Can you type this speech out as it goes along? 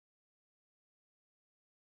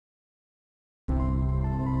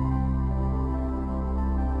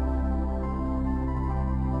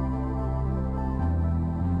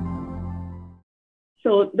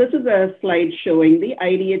So this is a slide showing the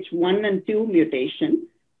IDH1 and 2 mutation.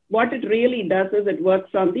 What it really does is it works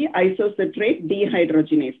on the isocitrate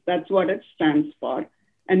dehydrogenase. That's what it stands for.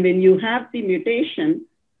 And when you have the mutation,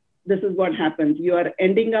 this is what happens. You are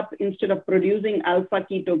ending up, instead of producing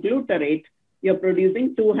alpha-ketoglutarate, you're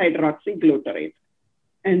producing 2-hydroxyglutarate.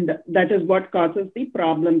 And that is what causes the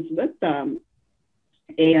problems with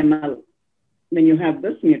AML when you have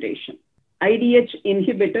this mutation. IDH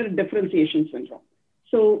inhibitor differentiation syndrome.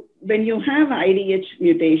 So when you have IDH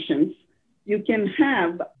mutations, you can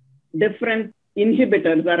have different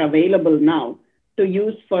inhibitors are available now to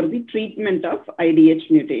use for the treatment of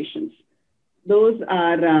IDH mutations. Those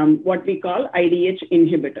are what we call IDH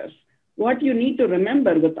inhibitors. What you need to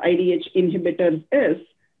remember with IDH inhibitors is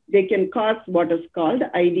they can cause what is called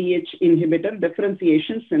IDH inhibitor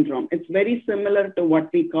differentiation syndrome. It's very similar to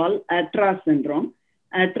what we call ATRA syndrome.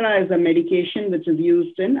 ATRA is a medication which is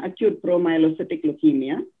used in acute promyelocytic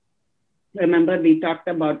leukemia. Remember, we talked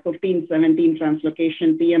about 15-17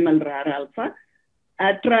 translocation PML RAR alpha.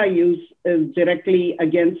 ATRA use is directly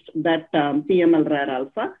against that PML RAR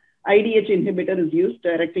alpha. IDH inhibitor is used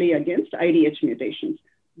directly against IDH mutations.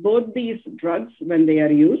 Both these drugs, when they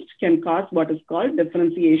are used, can cause what is called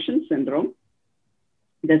differentiation syndrome.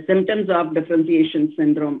 The symptoms of differentiation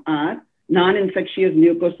syndrome are non-infectious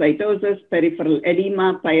leukocytosis, peripheral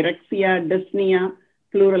edema, pyrexia, dyspnea,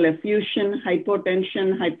 pleural effusion,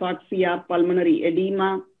 hypotension, hypoxia, pulmonary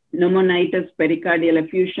edema, pneumonitis, pericardial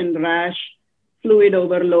effusion, rash, fluid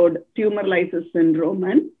overload, tumor lysis syndrome,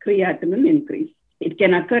 and creatinine increase. It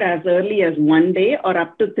can occur as early as 1 day or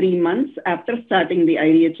up to 3 months after starting the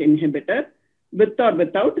IDH inhibitor, with or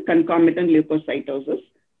without concomitant leukocytosis.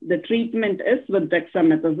 The treatment is with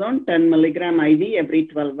dexamethasone 10 milligram IV every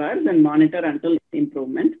 12 hours and monitor until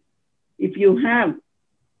improvement. If you have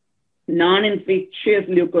non-infectious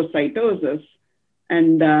leukocytosis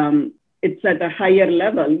and it's at a higher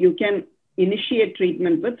level, you can initiate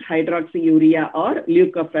treatment with hydroxyurea or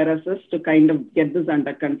leukapheresis to kind of get this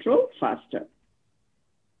under control faster.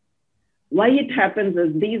 Why it happens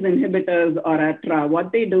is these inhibitors or ATRA,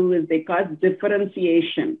 what they do is they cause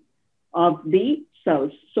differentiation of the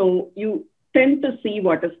cells. So you tend to see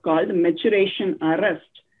what is called maturation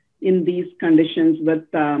arrest in these conditions with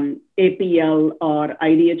APL or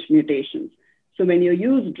IDH mutations. So when you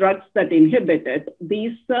use drugs that inhibit it,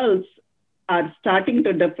 these cells are starting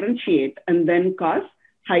to differentiate and then cause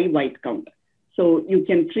high white count. So you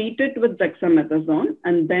can treat it with dexamethasone,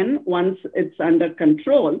 and then once it's under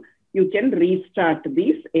control, you can restart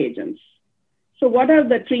these agents. So what are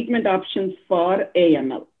the treatment options for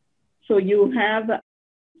AML? So you have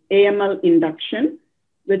AML induction,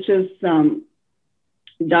 which is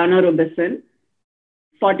daunorubicin,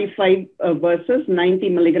 45 versus 90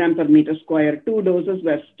 milligram per meter square. 2 doses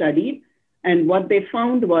were studied. And what they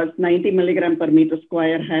found was 90 milligram per meter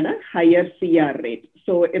square had a higher CR rate.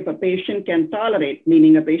 So if a patient can tolerate,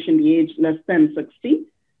 meaning a patient age less than 60,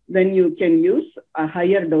 then you can use a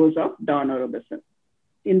higher dose of daunorubicin.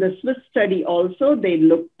 In the Swiss study also, they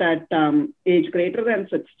looked at age greater than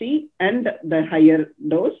 60 and the higher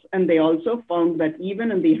dose. And they also found that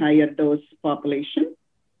even in the higher dose population,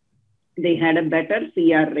 they had a better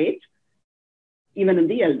CR rate, even in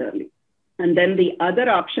the elderly. And then the other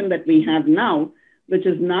option that we have now, which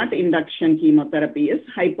is not induction chemotherapy, is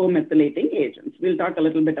hypomethylating agents. We'll talk a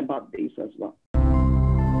little bit about these as well.